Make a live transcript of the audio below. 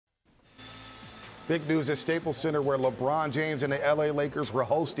Big news at Staples Center where LeBron James and the LA Lakers were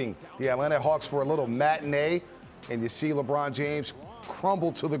hosting the Atlanta Hawks for a little matinee. And you see LeBron James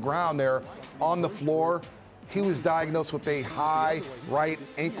crumble to the ground there on the floor. He was diagnosed with a high right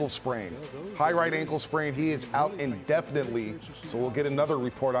ankle sprain. High right ankle sprain. He is out indefinitely. So we'll get another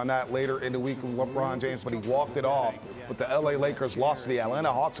report on that later in the week with LeBron James, but he walked it off. But the LA Lakers lost to the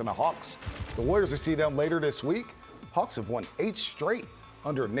Atlanta Hawks, and the Hawks, the Warriors will see them later this week. Hawks have won 8 straight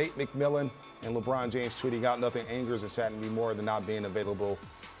under Nate McMillan, and LeBron James tweeting out, "Nothing angers and saddens me more than not being available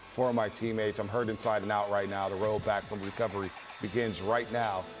for my teammates. I'm hurt inside and out right now. The road back from recovery begins right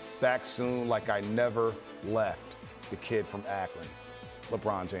now. Back soon like I never left." The kid from Akron,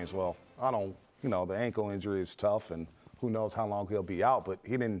 LeBron James. Well, the ankle injury is tough, and who knows how long he'll be out, but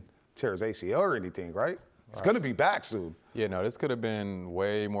he didn't tear his ACL or anything, right? He's going to be back soon. Yeah, no, this could have been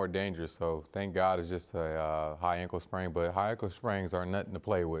way more dangerous. So thank God it's just a high ankle sprain. But high ankle sprains are nothing to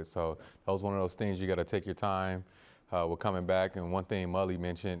play with. So that was one of those things you got to take your time with coming back. And one thing Mully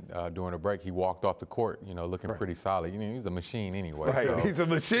mentioned during the break, he walked off the court, looking pretty solid. He's a machine anyway. Right, so, he's a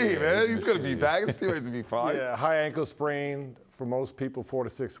machine, man. He's going to be back. His teammates will be fine. Yeah, high ankle sprain for most people, 4 to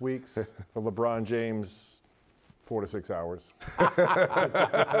 6 weeks. For LeBron James, 4 to 6 hours.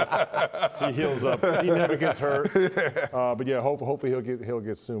 He heals up. He never gets hurt. But yeah, hopefully he'll get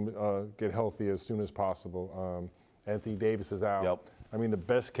healthy as soon as possible. Anthony Davis is out. Yep. I mean, the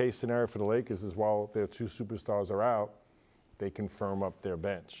best case scenario for the Lakers is while their 2 superstars are out, they can firm up their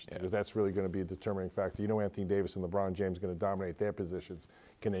bench, because that's really going to be a determining factor. Anthony Davis and LeBron James are going to dominate their positions.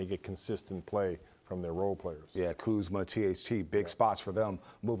 Can they get consistent play from their role players? Yeah, Kuzma, THT, big spots for them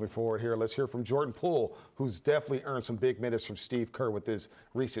moving forward here. Let's hear from Jordan Poole, who's definitely earned some big minutes from Steve Kerr with his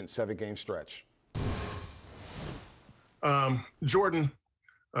recent 7-game stretch. Jordan,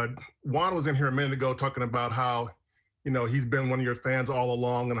 Juan was in here a minute ago talking about how, he's been one of your fans all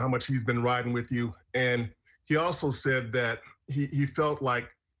along and how much he's been riding with you. And he also said that he felt like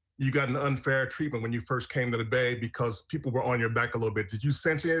you got an unfair treatment when you first came to the Bay because people were on your back a little bit. Did you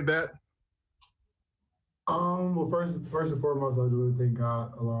sense any of that? Well, first and foremost, I do thank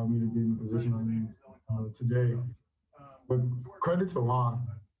God allowing me to be in the position I'm in today. But credit to Juan.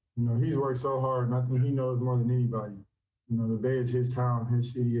 He's worked so hard, and I think he knows more than anybody. The Bay is his town,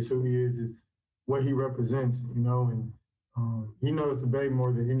 his city, is who he is what he represents, and he knows the Bay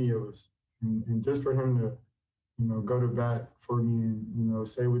more than any of us. And just for him to, go to bat for me and,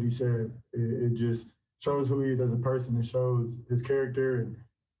 say what he said, it just shows who he is as a person. It shows his character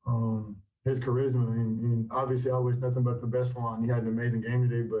and his charisma. And obviously I wish nothing but the best for him. He had an amazing game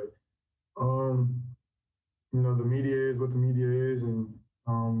today, but, the media is what the media is. And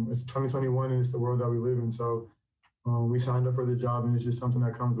it's 2021 and it's the world that we live in. So we signed up for the job, and it's just something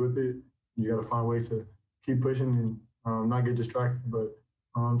that comes with it. You got to find ways to keep pushing and not get distracted. But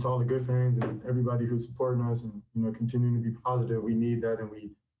to all the good fans and everybody who's supporting us and, continuing to be positive, we need that, and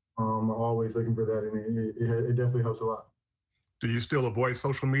we are always looking for that, and it definitely helps a lot. Do you still avoid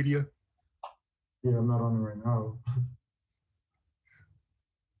social media? Yeah, I'm not on it right now.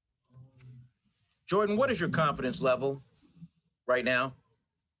 Jordan, what is your confidence level right now?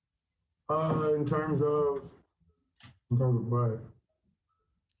 In terms of what?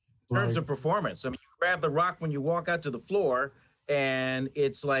 In terms of performance. I mean, you grab the rock when you walk out to the floor, and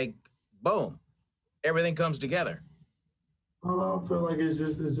it's like, boom, everything comes together. I feel like it's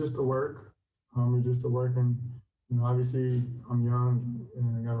just the work. It's just the work, and obviously I'm young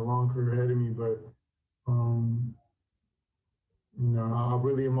and I got a long career ahead of me, but I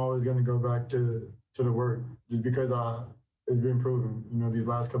really am always going to go back to the work, just because it's been proven. These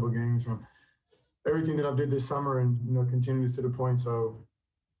last couple of games, from everything that I did this summer, and continues to the point. So,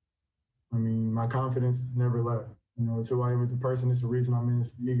 I mean, my confidence has never left. It's who I am as a person. It's the reason I'm in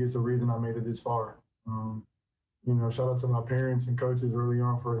this league. It's the reason I made it this far. Shout out to my parents and coaches early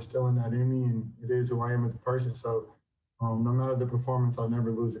on for instilling that in me, and it is who I am as a person. So no matter the performance, I'll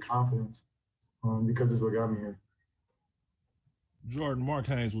never lose the confidence because it's what got me here. Jordan, Mark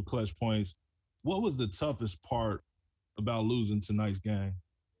Haynes with Clutch Points. What was the toughest part about losing tonight's game?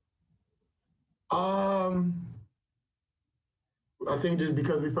 I think just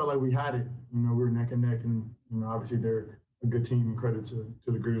because we felt like we had it. We were neck and neck, and obviously they're a good team, and credit to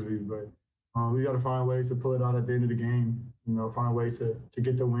the Grizzlies, but we got to find ways to pull it out at the end of the game. Find ways to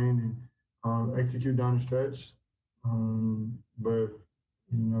get the win and execute down the stretch. But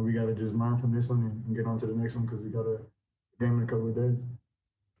we got to just learn from this one and get on to the next one, because we got a game in a couple of days.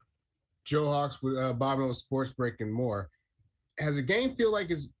 Joe Hawks with Bob on Sports Break and more. Has your game feel like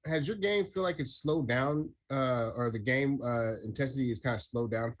it's slowed down, or the game intensity is kind of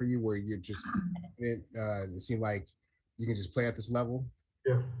slowed down for you, where you're just confident? It seems like you can just play at this level?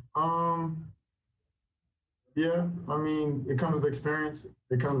 Yeah. Yeah, I mean, it comes with experience.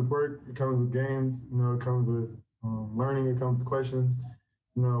 It comes with work. It comes with games. You know, it comes with learning. It comes with questions.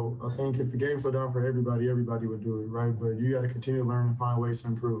 You know, I think if the game slowed down for everybody, everybody would do it, right? But you got to continue to learn and find ways to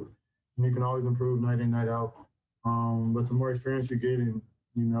improve. And you can always improve night in, night out. But the more experience you get and,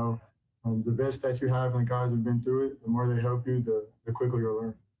 you know, the best that you have and the guys who've been through it, the more they help you, the quicker you'll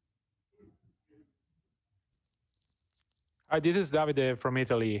learn. Hi, this is Davide from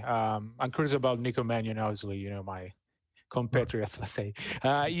Italy. I'm curious about Nico Mannion, obviously, you know, my compatriots, let's say.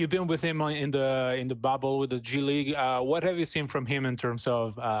 You've been with him in the bubble with the G League. What have you seen from him in terms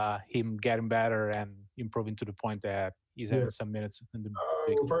of him getting better and improving to the point that he's having some minutes in the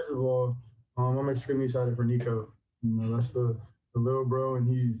big well, first of all, I'm extremely excited for Nico. You know, that's the little bro, and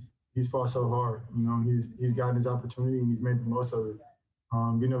he's fought so hard. You know, he's gotten his opportunity and he's made the most of it.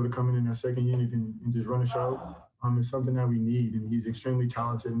 Being able to come in that second unit and just run a show is something that we need. And he's extremely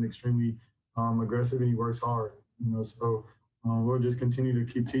talented and extremely aggressive, and he works hard. You know, so we'll just continue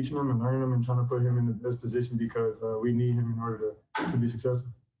to keep teaching him and learning him and trying to put him in the best position because we need him in order to be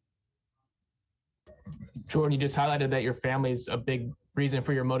successful. Jordan, you just highlighted that your family is a big reason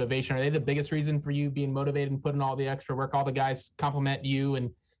for your motivation. Are they the biggest reason for you being motivated and putting all the extra work? All the guys compliment you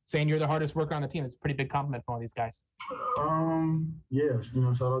and saying you're the hardest worker on the team. It's a pretty big compliment from all these guys. Yeah, you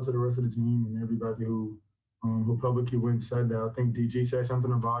know, shout out to the rest of the team and everybody who publicly went and said that. I think DG said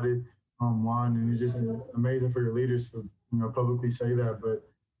something about it, Juan, and it's just amazing for your leaders to, you know, publicly say that. But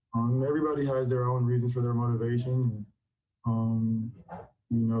everybody has their own reasons for their motivation. And,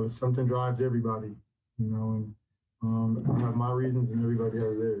 you know, something drives everybody, you know, and I have my reasons and everybody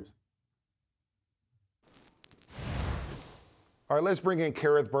has theirs. All right, let's bring in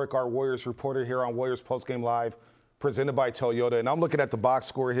Kerith, Burke, our Warriors reporter here on Warriors Postgame Live, presented by Toyota. And I'm looking at the box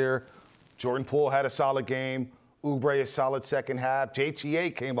score here. Jordan Poole had a solid game. Oubre a solid second half.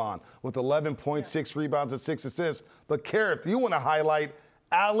 JTA came on with 11 points, 6 rebounds, and 6 assists. But Kerith, you want to highlight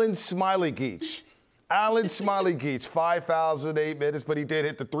Alen Smailagić. Alen Smailagić, 5 fouls in 8 minutes, but he did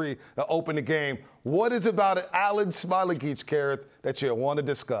hit the 3 to open the game. What is about Alen Smailagić, Kerith, that you want to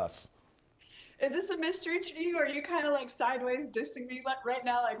discuss? Is this a mystery to you? Or are you kind of like sideways dissing me right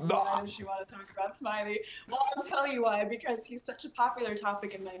now? Like, why does she want to talk about Smiley? Well, I'll tell you why, because he's such a popular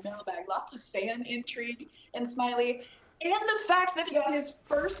topic in my mailbag. Lots of fan intrigue in Smiley. And the fact that he got his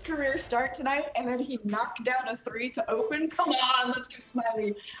first career start tonight and then he knocked down a 3 to open. Come on, let's give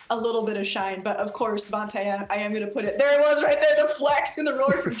Smiley a little bit of shine. But of course, Monte, I am going to put it. There it was right there, the flex and the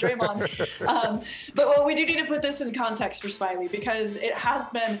roar from Draymond. But well, we do need to put this in context for Smiley because it has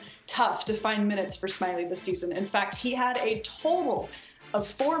been tough to find minutes for Smiley this season. In fact, he had a total of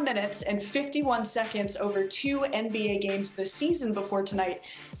 4 minutes and 51 seconds over 2 NBA games this season before tonight,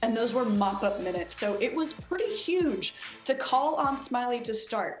 and those were mop-up minutes. So it was pretty huge to call on Smiley to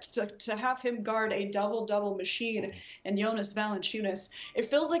start, to have him guard a double-double machine and Jonas Valanciunas. It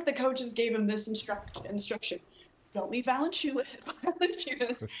feels like the coaches gave him this instruction. Don't leave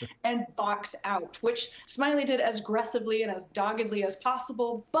Valanciunas and box out, which Smiley did as aggressively and as doggedly as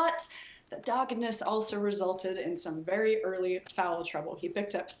possible, but the doggedness also resulted in some very early foul trouble. He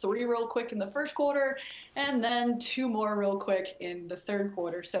picked up 3 real quick in the first quarter and then 2 more real quick in the third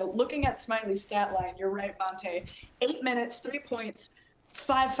quarter. So looking at Smiley's stat line, you're right, Monte. 8 minutes, 3 points,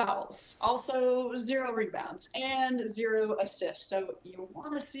 5 fouls, also 0 rebounds and 0 assists. So you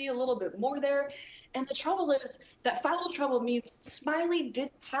want to see a little bit more there. And the trouble is that foul trouble means Smiley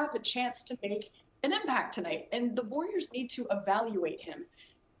didn't have a chance to make an impact tonight. And the Warriors need to evaluate him.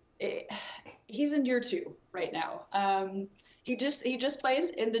 He's in year 2 right now. He just played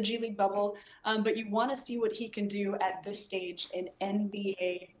in the G League bubble, but you want to see what he can do at this stage in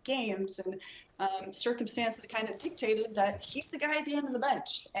NBA games. And circumstances kind of dictated that he's the guy at the end of the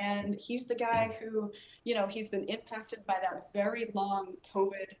bench, and he's the guy who, you know, he's been impacted by that very long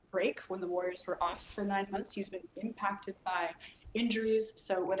COVID break when the Warriors were off for 9 months. He's been impacted by injuries.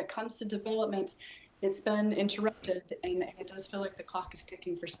 So when it comes to development, it's been interrupted, and it does feel like the clock is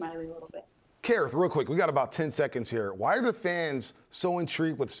ticking for Smiley a little bit. Kerith, real quick, we got about 10 seconds here. Why are the fans so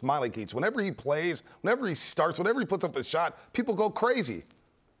intrigued with Smailagić? Whenever he plays, whenever he starts, whenever he puts up a shot, people go crazy.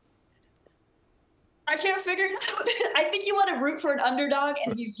 I can't figure it out. I think you want to root for an underdog,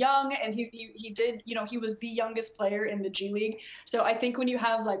 and he's young, and he did, you know, he was the youngest player in the G League. So I think when you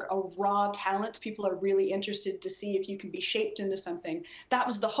have like a raw talent, people are really interested to see if you can be shaped into something. That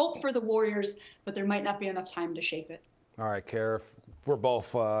was the hope for the Warriors, but there might not be enough time to shape it. All right, Kerith, we're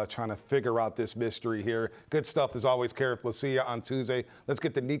both trying to figure out this mystery here. Good stuff as always, Kerith. We'll see you on Tuesday. Let's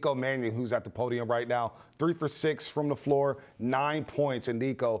get to Nico Mannion, who's at the podium right now. 3 for 6 from the floor, 9 points. And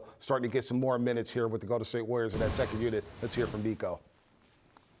Nico starting to get some more minutes here with the Golden State Warriors in that second unit. Let's hear from Nico.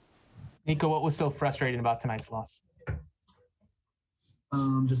 Nico, what was so frustrating about tonight's loss?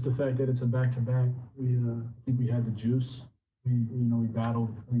 Just the fact that it's a back-to-back. We I think we had the juice. We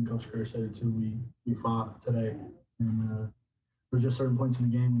battled. I think Coach Kerith said it too. We fought today, and there's just certain points in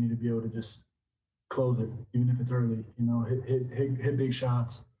the game we need to be able to just close it, even if it's early. Hit big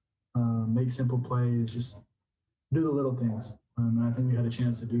shots, make simple plays, just do the little things. And I think we had a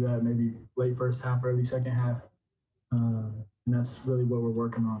chance to do that maybe late first half, early second half, and that's really what we're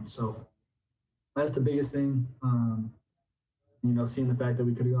working on. So that's the biggest thing. Seeing the fact that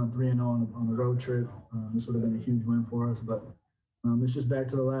we could have gone 3-0 on the road trip, this would have been a huge win for us. But it's just back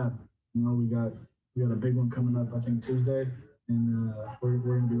to the lab. We got a big one coming up, I think Tuesday, and we're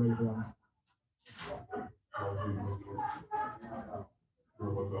going to be ready for that one.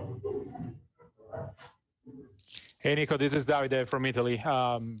 Hey Nico, this is Davide from Italy.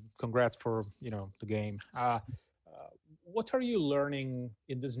 Congrats for the game. What are you learning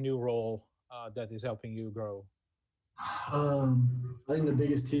in this new role that is helping you grow? I think the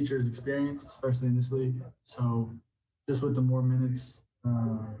biggest teacher is experience, especially in this league. So just with the more minutes,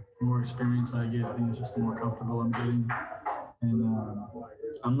 the more experience I get, I think it's just the more comfortable I'm getting. And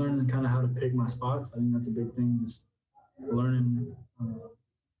I'm learning kind of how to pick my spots. I think that's a big thing, just learning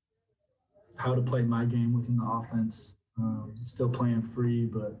how to play my game within the offense. Still playing free,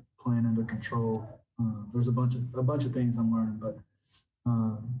 but playing under control. There's a bunch of things I'm learning, but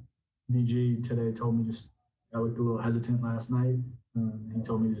DG today told me I looked a little hesitant last night. He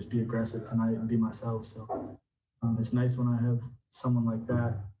told me to just be aggressive tonight and be myself. So it's nice when I have someone like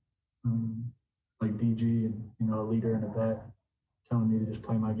that, like DG, and a leader and a vet, telling me to just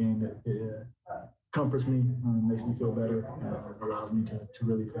play my game. It comforts me, makes me feel better, and allows me to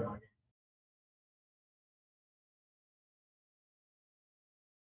really play my game.